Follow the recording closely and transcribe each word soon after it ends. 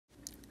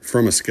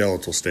From a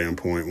skeletal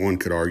standpoint, one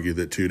could argue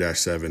that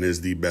 2-7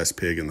 is the best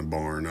pig in the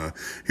barn.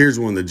 Here's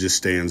one that just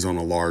stands on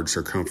a large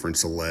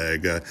circumference of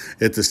leg.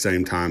 At the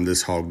same time,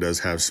 this hog does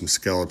have some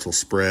skeletal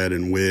spread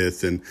and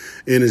width and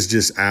is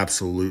just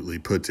absolutely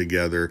put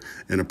together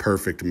in a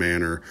perfect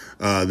manner.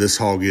 This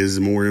hog is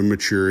more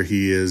immature.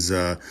 He is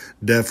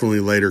definitely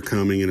later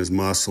coming in his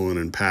muscle and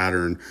in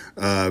pattern,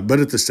 but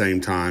at the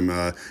same time,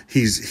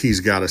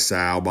 he's got a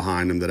sow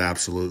behind him that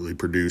absolutely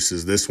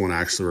produces. This one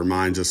actually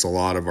reminds us a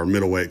lot of our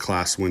middleweight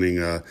class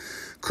winning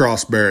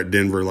cross bear at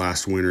Denver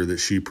last winter that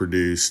she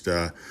produced.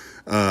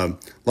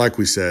 Like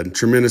we said,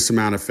 tremendous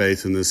amount of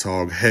faith in this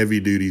hog, heavy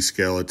duty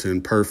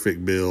skeleton,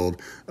 perfect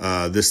build.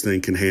 This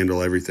thing can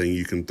handle everything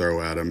you can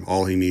throw at him.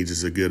 All he needs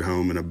is a good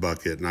home and a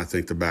bucket, and I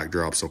think the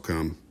backdrops will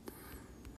come.